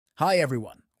Hi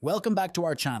everyone, welcome back to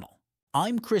our channel.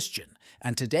 I'm Christian,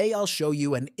 and today I'll show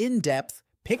you an in-depth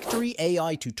Pictory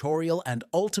AI tutorial and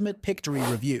ultimate Pictory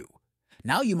review.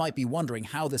 Now you might be wondering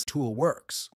how this tool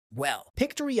works. Well,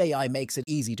 Pictory AI makes it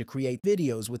easy to create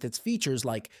videos with its features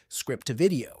like script to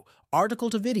video,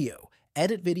 article to video,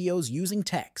 edit videos using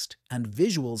text, and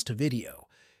visuals to video.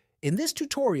 In this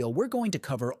tutorial, we're going to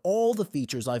cover all the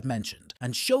features I've mentioned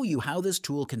and show you how this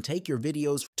tool can take your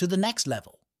videos to the next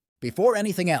level. Before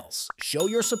anything else, show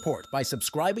your support by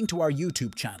subscribing to our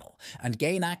YouTube channel and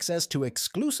gain access to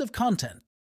exclusive content.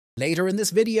 Later in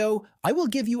this video, I will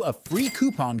give you a free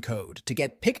coupon code to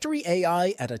get Pictory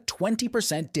AI at a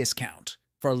 20% discount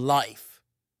for life.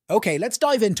 Okay, let's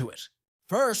dive into it.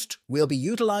 First, we'll be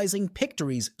utilizing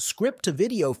Pictory's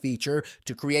script-to-video feature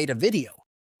to create a video.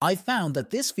 I've found that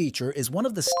this feature is one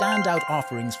of the standout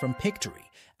offerings from Pictory,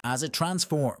 as it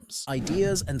transforms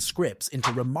ideas and scripts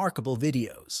into remarkable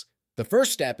videos. The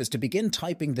first step is to begin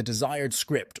typing the desired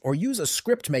script or use a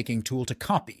script-making tool to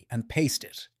copy and paste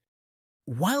it.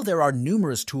 While there are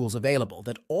numerous tools available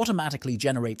that automatically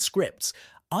generate scripts,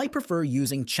 I prefer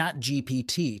using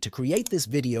ChatGPT to create this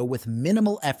video with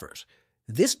minimal effort.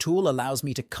 This tool allows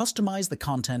me to customize the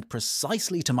content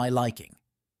precisely to my liking.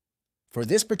 For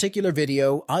this particular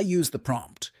video, I use the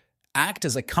prompt: act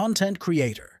as a content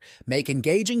creator, make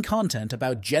engaging content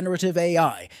about generative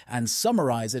AI, and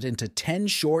summarize it into 10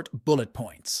 short bullet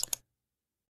points.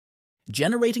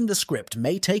 Generating the script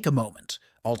may take a moment.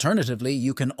 Alternatively,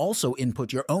 you can also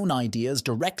input your own ideas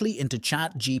directly into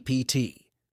ChatGPT.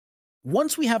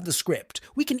 Once we have the script,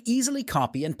 we can easily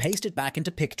copy and paste it back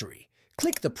into Pictory.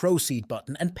 Click the Proceed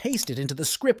button and paste it into the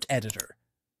script editor.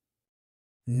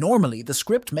 Normally, the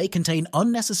script may contain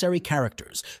unnecessary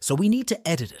characters, so we need to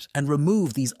edit it and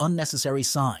remove these unnecessary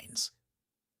signs.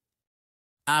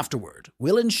 Afterward,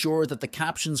 we'll ensure that the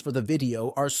captions for the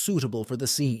video are suitable for the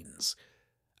scenes.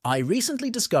 I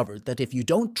recently discovered that if you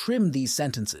don't trim these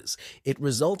sentences, it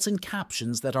results in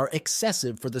captions that are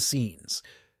excessive for the scenes.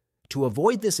 To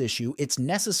avoid this issue, it's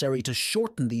necessary to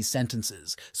shorten these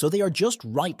sentences so they are just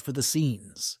right for the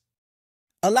scenes.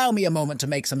 Allow me a moment to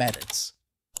make some edits.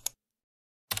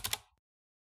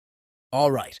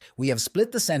 Alright, we have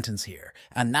split the sentence here,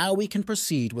 and now we can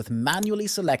proceed with manually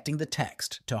selecting the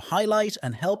text to highlight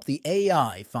and help the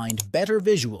AI find better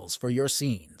visuals for your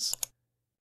scenes.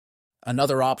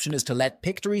 Another option is to let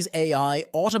Pictory's AI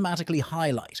automatically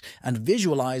highlight and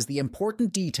visualize the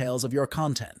important details of your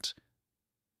content.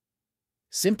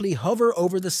 Simply hover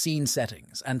over the scene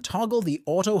settings and toggle the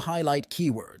auto-highlight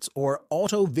keywords or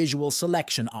auto-visual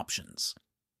selection options.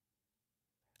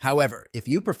 However, if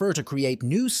you prefer to create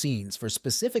new scenes for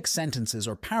specific sentences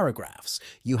or paragraphs,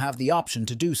 you have the option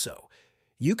to do so.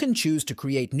 You can choose to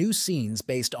create new scenes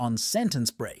based on sentence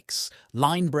breaks,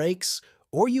 line breaks,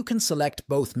 or you can select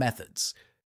both methods.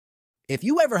 If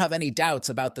you ever have any doubts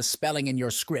about the spelling in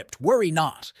your script, worry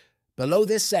not. Below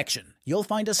this section, you'll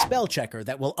find a spell checker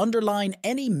that will underline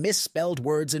any misspelled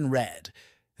words in red.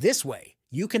 This way,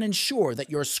 you can ensure that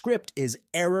your script is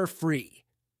error-free.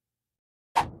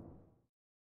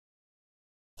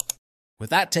 With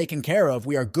that taken care of,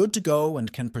 we are good to go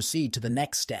and can proceed to the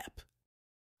next step.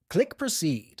 Click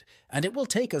Proceed, and it will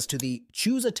take us to the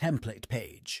Choose a Template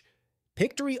page.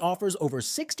 Pictory offers over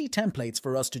 60 templates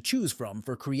for us to choose from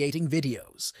for creating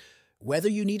videos. Whether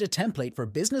you need a template for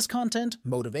business content,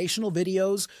 motivational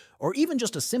videos, or even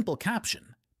just a simple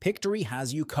caption, Pictory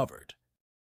has you covered.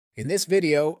 In this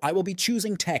video, I will be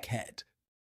choosing Tech Head.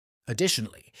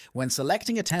 Additionally, when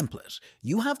selecting a template,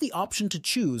 you have the option to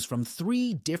choose from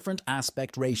 3 different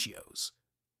aspect ratios.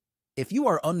 If you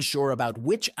are unsure about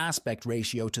which aspect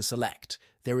ratio to select,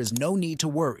 there is no need to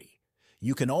worry.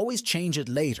 You can always change it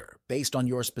later based on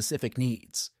your specific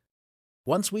needs.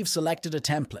 Once we've selected a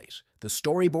template, the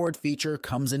storyboard feature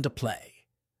comes into play.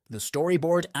 The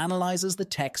storyboard analyzes the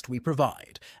text we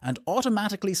provide and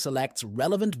automatically selects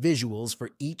relevant visuals for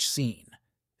each scene.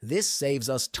 This saves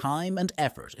us time and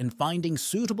effort in finding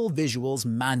suitable visuals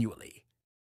manually.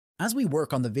 As we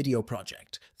work on the video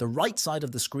project, the right side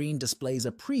of the screen displays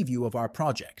a preview of our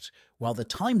project, while the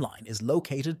timeline is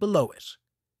located below it.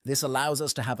 This allows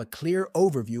us to have a clear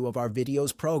overview of our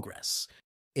video's progress.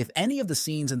 If any of the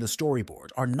scenes in the storyboard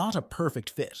are not a perfect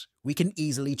fit, we can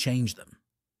easily change them.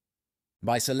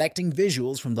 By selecting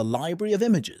visuals from the library of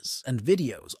images and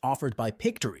videos offered by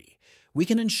Pictory, we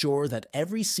can ensure that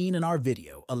every scene in our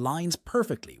video aligns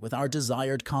perfectly with our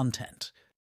desired content.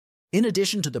 In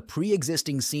addition to the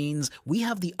pre-existing scenes, we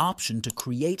have the option to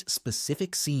create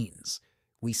specific scenes.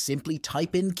 We simply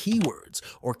type in keywords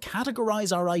or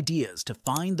categorize our ideas to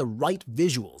find the right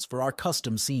visuals for our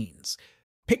custom scenes.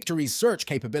 Pictory's search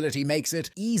capability makes it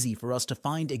easy for us to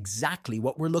find exactly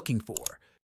what we're looking for.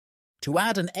 To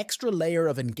add an extra layer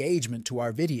of engagement to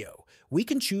our video, we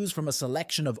can choose from a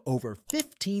selection of over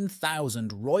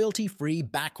 15,000 royalty-free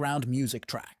background music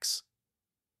tracks.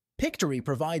 Pictory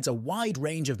provides a wide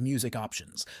range of music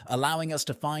options, allowing us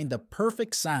to find the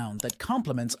perfect sound that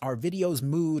complements our video's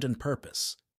mood and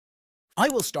purpose. I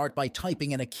will start by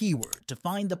typing in a keyword to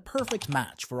find the perfect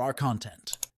match for our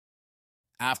content.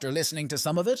 After listening to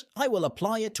some of it, I will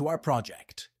apply it to our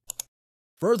project.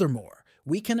 Furthermore,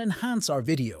 we can enhance our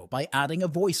video by adding a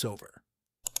voiceover.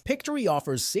 Pictory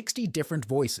offers 60 different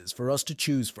voices for us to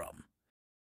choose from.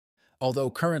 Although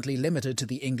currently limited to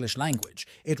the English language,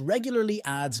 it regularly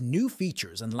adds new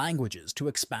features and languages to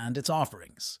expand its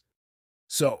offerings.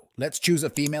 So, let's choose a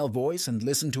female voice and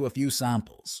listen to a few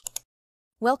samples.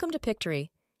 Welcome to Pictory.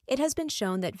 It has been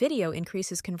shown that video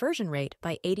increases conversion rate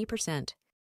by 80%.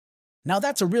 Now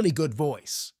that's a really good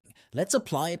voice. Let's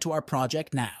apply it to our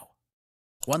project now.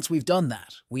 Once we've done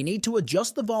that, we need to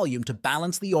adjust the volume to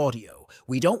balance the audio.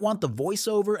 We don't want the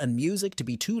voiceover and music to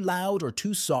be too loud or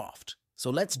too soft.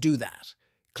 So let's do that.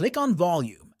 Click on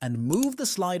Volume and move the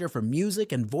slider for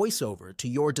music and voiceover to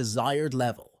your desired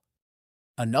level.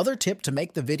 Another tip to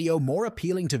make the video more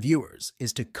appealing to viewers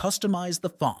is to customize the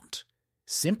font.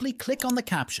 Simply click on the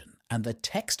caption and the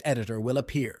text editor will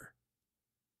appear.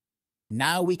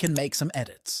 Now we can make some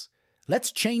edits.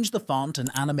 Let's change the font and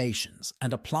animations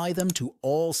and apply them to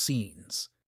all scenes.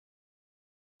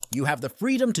 You have the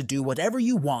freedom to do whatever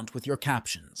you want with your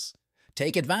captions.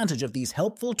 Take advantage of these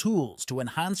helpful tools to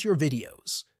enhance your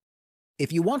videos.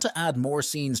 If you want to add more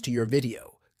scenes to your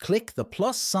video, click the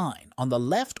plus sign on the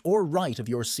left or right of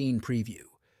your scene preview.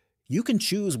 You can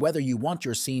choose whether you want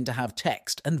your scene to have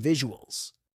text and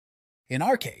visuals. In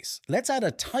our case, let's add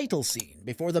a title scene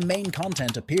before the main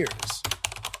content appears.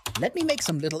 Let me make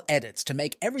some little edits to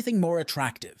make everything more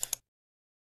attractive.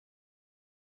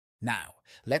 Now,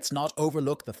 let's not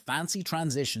overlook the fancy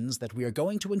transitions that we are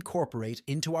going to incorporate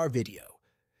into our video.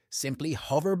 Simply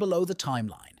hover below the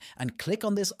timeline and click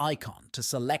on this icon to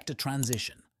select a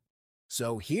transition.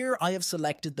 So here I have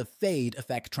selected the fade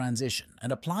effect transition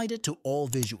and applied it to all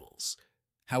visuals.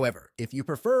 However, if you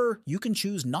prefer, you can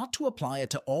choose not to apply it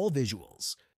to all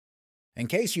visuals. In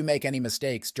case you make any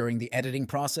mistakes during the editing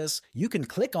process, you can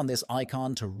click on this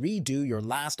icon to redo your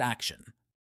last action.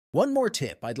 One more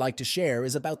tip I'd like to share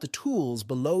is about the tools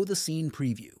below the scene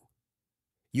preview.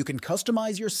 You can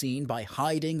customize your scene by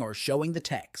hiding or showing the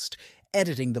text,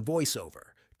 editing the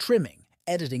voiceover, trimming,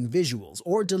 editing visuals,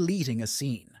 or deleting a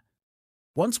scene.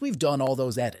 Once we've done all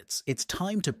those edits, it's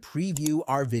time to preview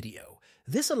our video.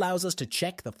 This allows us to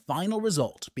check the final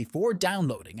result before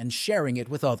downloading and sharing it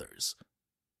with others.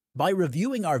 By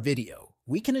reviewing our video,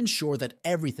 we can ensure that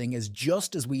everything is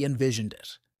just as we envisioned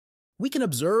it. We can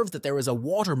observe that there is a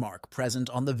watermark present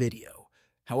on the video.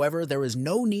 However, there is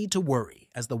no need to worry,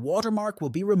 as the watermark will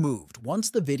be removed once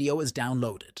the video is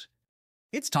downloaded.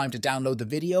 It's time to download the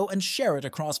video and share it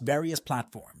across various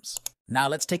platforms. Now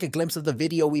let's take a glimpse of the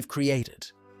video we've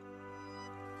created.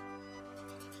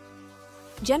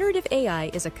 Generative AI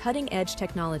is a cutting-edge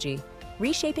technology,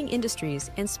 reshaping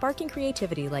industries and sparking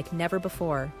creativity like never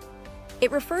before.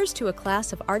 It refers to a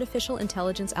class of artificial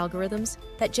intelligence algorithms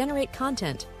that generate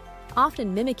content,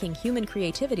 often mimicking human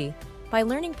creativity by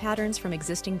learning patterns from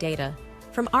existing data.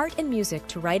 From art and music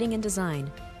to writing and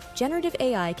design, generative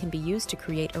AI can be used to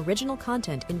create original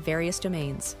content in various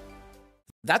domains.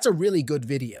 That's a really good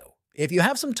video. If you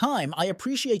have some time, I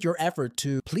appreciate your effort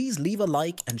to please leave a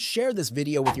like and share this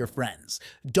video with your friends.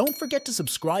 Don't forget to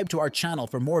subscribe to our channel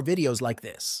for more videos like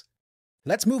this.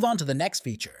 Let's move on to the next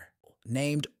feature,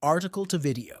 named Article to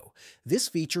Video. This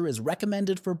feature is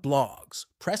recommended for blogs,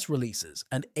 press releases,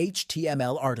 and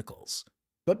HTML articles.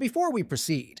 But before we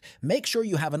proceed, make sure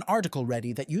you have an article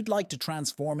ready that you'd like to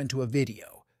transform into a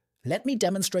video. Let me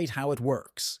demonstrate how it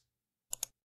works.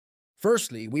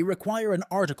 Firstly, we require an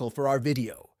article for our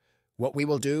video. What we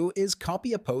will do is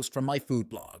copy a post from my food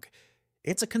blog.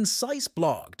 It's a concise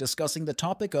blog discussing the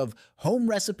topic of home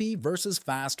recipe versus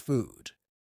fast food.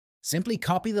 Simply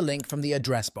copy the link from the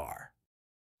address bar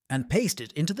and paste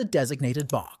it into the designated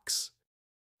box.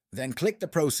 Then click the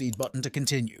Proceed button to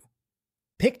continue.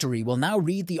 Pictory will now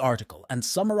read the article and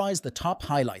summarize the top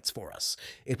highlights for us.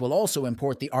 It will also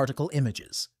import the article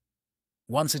images.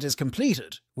 Once it is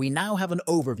completed, we now have an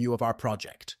overview of our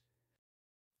project.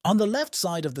 On the left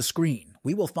side of the screen,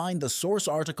 we will find the source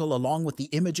article along with the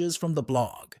images from the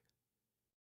blog.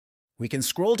 We can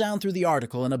scroll down through the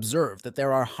article and observe that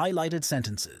there are highlighted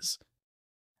sentences.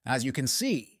 As you can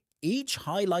see, each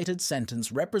highlighted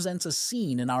sentence represents a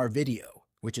scene in our video,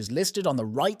 which is listed on the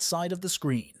right side of the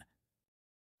screen.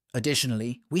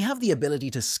 Additionally, we have the ability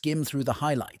to skim through the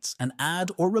highlights and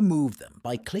add or remove them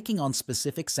by clicking on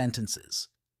specific sentences.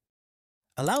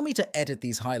 Allow me to edit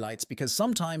these highlights because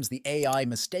sometimes the AI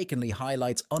mistakenly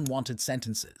highlights unwanted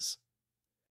sentences.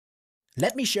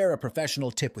 Let me share a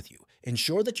professional tip with you.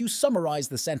 Ensure that you summarize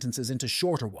the sentences into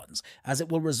shorter ones, as it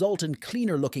will result in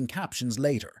cleaner-looking captions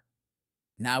later.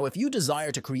 Now, if you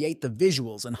desire to create the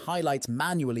visuals and highlights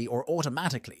manually or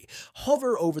automatically,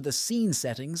 hover over the scene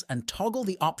settings and toggle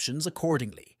the options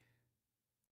accordingly.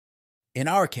 In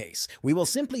our case, we will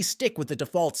simply stick with the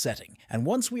default setting, and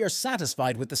once we are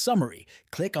satisfied with the summary,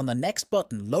 click on the next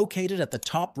button located at the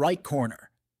top right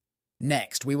corner.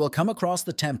 Next, we will come across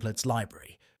the templates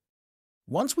library.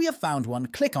 Once we have found one,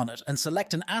 click on it and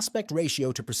select an aspect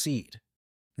ratio to proceed.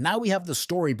 Now we have the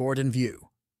storyboard in view.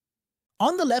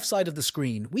 On the left side of the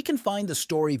screen, we can find the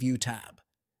Story View tab.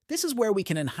 This is where we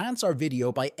can enhance our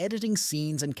video by editing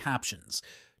scenes and captions.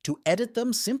 To edit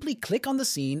them, simply click on the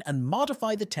scene and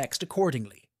modify the text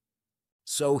accordingly.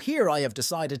 So here I have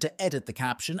decided to edit the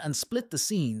caption and split the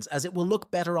scenes as it will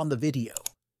look better on the video.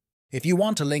 If you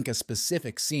want to link a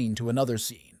specific scene to another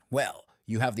scene, well,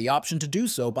 you have the option to do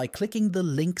so by clicking the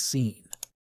Link Scene.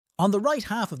 On the right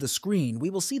half of the screen, we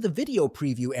will see the video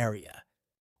preview area.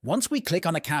 Once we click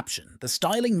on a caption, the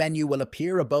styling menu will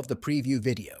appear above the preview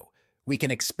video. We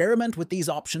can experiment with these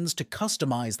options to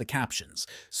customize the captions,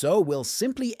 so we'll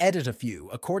simply edit a few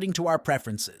according to our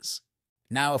preferences.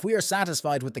 Now, if we are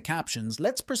satisfied with the captions,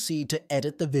 let's proceed to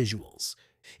edit the visuals.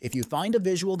 If you find a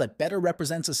visual that better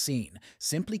represents a scene,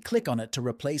 simply click on it to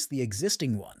replace the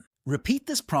existing one. Repeat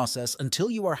this process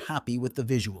until you are happy with the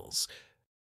visuals.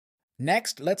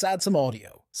 Next, let's add some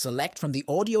audio. Select from the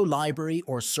audio library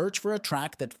or search for a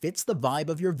track that fits the vibe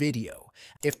of your video.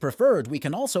 If preferred, we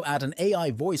can also add an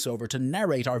AI voiceover to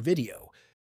narrate our video.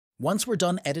 Once we're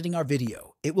done editing our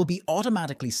video, it will be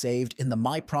automatically saved in the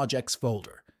My Projects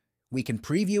folder. We can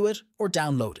preview it or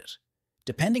download it.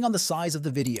 Depending on the size of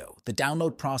the video, the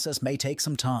download process may take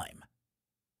some time.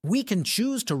 We can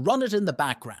choose to run it in the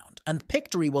background, and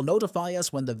Pictory will notify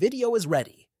us when the video is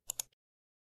ready.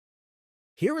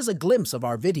 Here is a glimpse of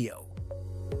our video.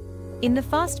 In the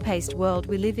fast-paced world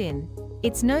we live in,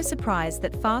 it's no surprise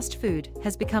that fast food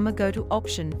has become a go-to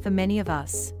option for many of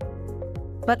us.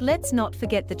 But let's not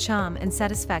forget the charm and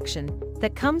satisfaction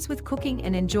that comes with cooking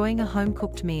and enjoying a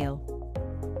home-cooked meal.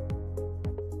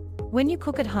 When you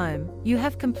cook at home, you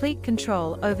have complete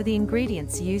control over the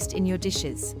ingredients used in your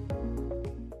dishes.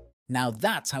 Now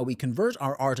that's how we convert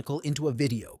our article into a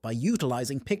video by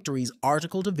utilizing Pictory's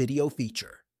article-to-video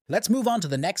feature. Let's move on to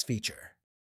the next feature.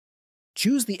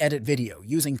 Choose the Edit Video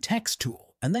using Text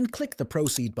tool and then click the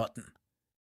Proceed button.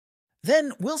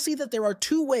 Then we'll see that there are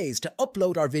two ways to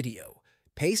upload our video.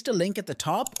 Paste a link at the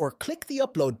top or click the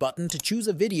Upload button to choose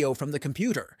a video from the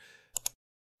computer.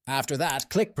 After that,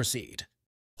 click Proceed.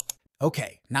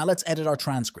 Okay, now let's edit our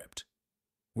transcript.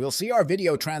 We'll see our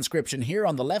video transcription here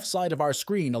on the left side of our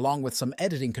screen along with some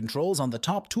editing controls on the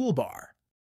top toolbar.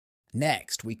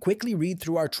 Next, we quickly read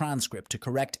through our transcript to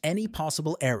correct any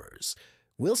possible errors.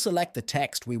 We'll select the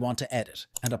text we want to edit,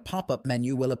 and a pop-up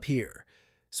menu will appear.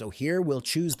 So here we'll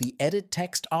choose the Edit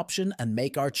Text option and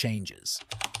make our changes.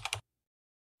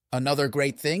 Another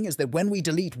great thing is that when we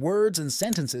delete words and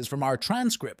sentences from our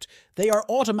transcript, they are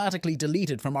automatically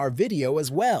deleted from our video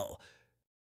as well.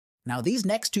 Now these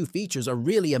next two features are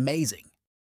really amazing.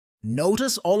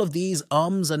 Notice all of these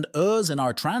ums and uhs in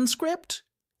our transcript?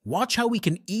 Watch how we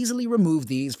can easily remove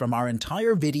these from our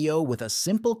entire video with a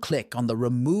simple click on the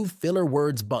Remove Filler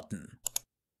Words button.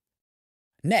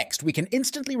 Next, we can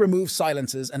instantly remove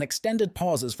silences and extended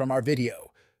pauses from our video.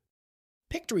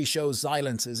 Pictory shows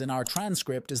silences in our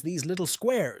transcript as these little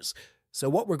squares, so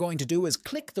what we're going to do is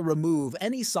click the Remove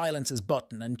Any Silences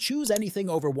button and choose anything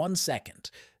over 1 second.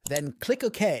 Then click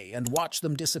OK and watch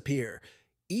them disappear.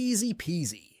 Easy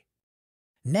peasy.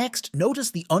 Next, notice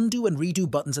the Undo and Redo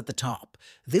buttons at the top.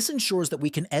 This ensures that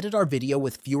we can edit our video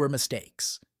with fewer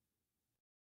mistakes.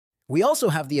 We also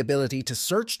have the ability to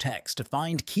search text to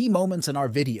find key moments in our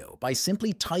video by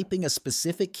simply typing a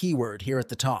specific keyword here at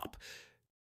the top.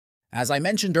 As I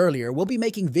mentioned earlier, we'll be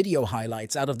making video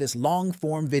highlights out of this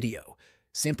long-form video.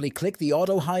 Simply click the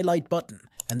Auto Highlight button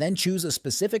and then choose a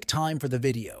specific time for the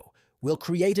video. We'll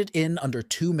create it in under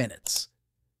 2 minutes.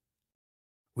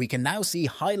 We can now see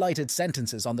highlighted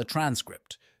sentences on the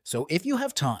transcript, so if you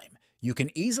have time, you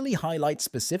can easily highlight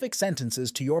specific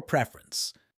sentences to your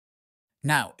preference.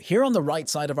 Now, here on the right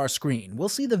side of our screen, we'll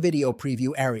see the video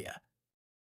preview area.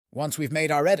 Once we've made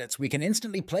our edits, we can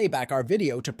instantly play back our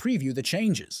video to preview the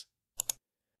changes.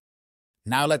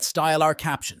 Now let's style our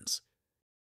captions.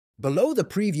 Below the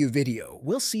preview video,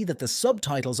 we'll see that the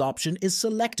subtitles option is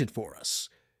selected for us.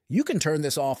 You can turn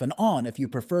this off and on if you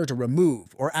prefer to remove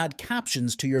or add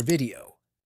captions to your video.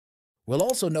 We'll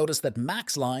also notice that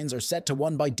max lines are set to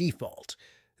 1 by default.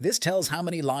 This tells how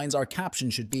many lines our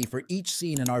caption should be for each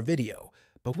scene in our video,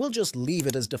 but we'll just leave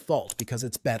it as default because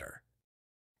it's better.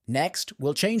 Next,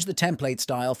 we'll change the template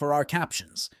style for our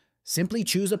captions. Simply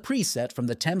choose a preset from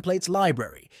the templates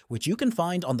library, which you can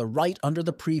find on the right under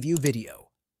the preview video.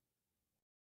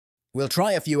 We'll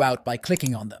try a few out by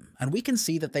clicking on them, and we can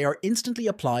see that they are instantly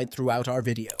applied throughout our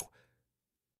video.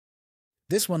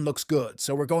 This one looks good,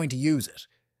 so we're going to use it.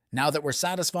 Now that we're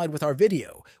satisfied with our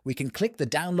video, we can click the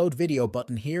Download Video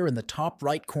button here in the top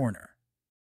right corner.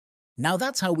 Now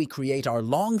that's how we create our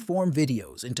long-form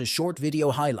videos into short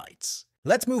video highlights.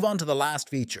 Let's move on to the last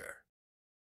feature.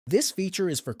 This feature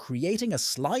is for creating a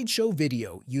slideshow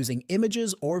video using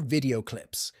images or video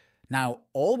clips. Now,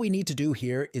 all we need to do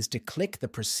here is to click the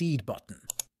Proceed button.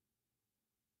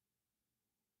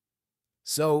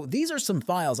 So, these are some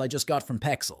files I just got from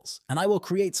Pexels, and I will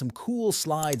create some cool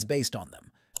slides based on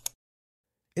them.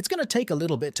 It's going to take a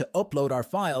little bit to upload our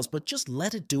files, but just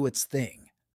let it do its thing.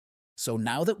 So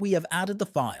now that we have added the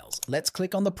files, let's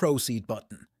click on the Proceed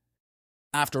button.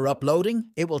 After uploading,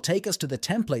 it will take us to the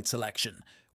template selection.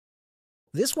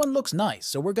 This one looks nice,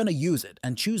 so we're going to use it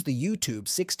and choose the YouTube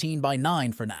 16 by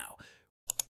 9 for now.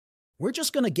 We're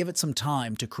just going to give it some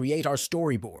time to create our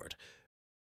storyboard.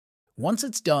 Once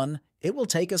it's done, it will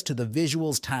take us to the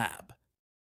Visuals tab.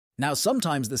 Now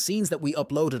sometimes the scenes that we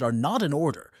uploaded are not in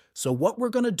order, so what we're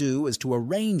going to do is to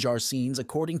arrange our scenes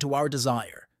according to our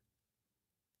desire.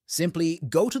 Simply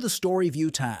go to the Story View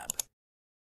tab,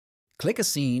 click a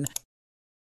scene,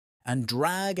 and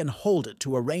drag and hold it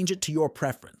to arrange it to your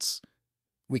preference.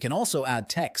 We can also add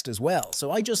text as well,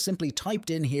 so I just simply typed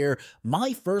in here,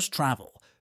 "My first travel."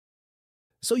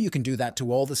 So you can do that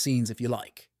to all the scenes if you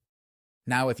like.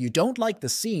 Now, if you don't like the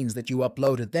scenes that you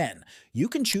uploaded then, you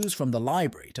can choose from the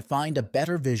library to find a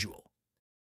better visual.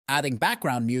 Adding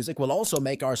background music will also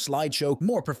make our slideshow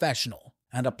more professional,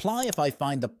 and apply if I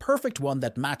find the perfect one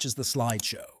that matches the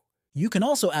slideshow. You can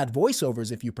also add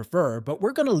voiceovers if you prefer, but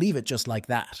we're going to leave it just like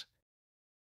that.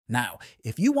 Now,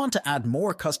 if you want to add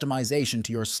more customization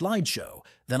to your slideshow,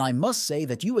 then I must say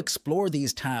that you explore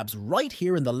these tabs right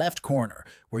here in the left corner,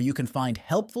 where you can find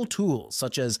helpful tools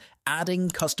such as adding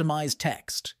customized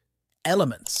text,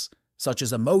 elements such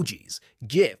as emojis,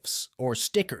 GIFs, or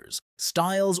stickers,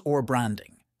 styles or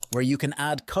branding, where you can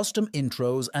add custom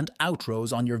intros and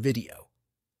outros on your video.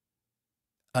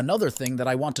 Another thing that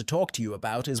I want to talk to you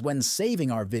about is when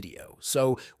saving our video,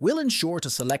 so we'll ensure to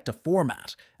select a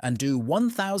format and do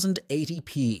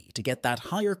 1080p to get that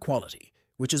higher quality,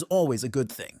 which is always a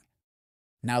good thing.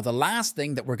 Now the last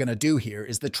thing that we're going to do here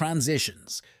is the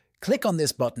transitions. Click on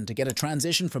this button to get a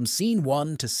transition from scene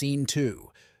 1 to scene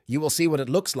 2. You will see what it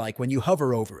looks like when you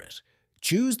hover over it.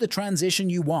 Choose the transition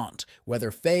you want,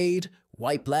 whether fade,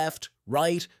 wipe left,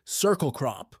 right, circle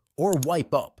crop, or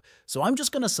wipe up. So I'm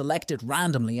just going to select it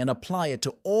randomly and apply it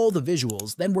to all the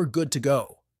visuals, then we're good to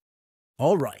go.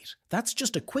 Alright, that's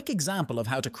just a quick example of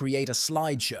how to create a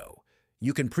slideshow.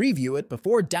 You can preview it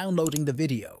before downloading the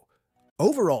video.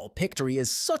 Overall, Pictory is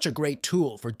such a great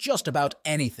tool for just about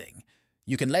anything.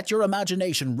 You can let your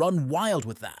imagination run wild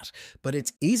with that, but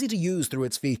it's easy to use through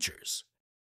its features.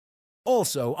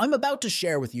 Also, I'm about to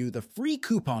share with you the free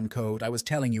coupon code I was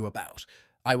telling you about.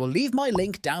 I will leave my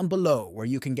link down below where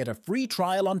you can get a free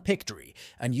trial on Pictory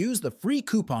and use the free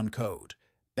coupon code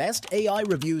Best AI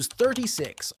Reviews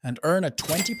 36 and earn a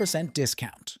 20%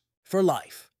 discount for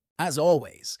life. As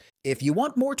always, if you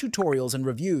want more tutorials and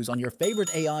reviews on your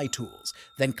favorite AI tools,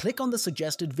 then click on the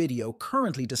suggested video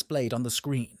currently displayed on the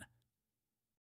screen.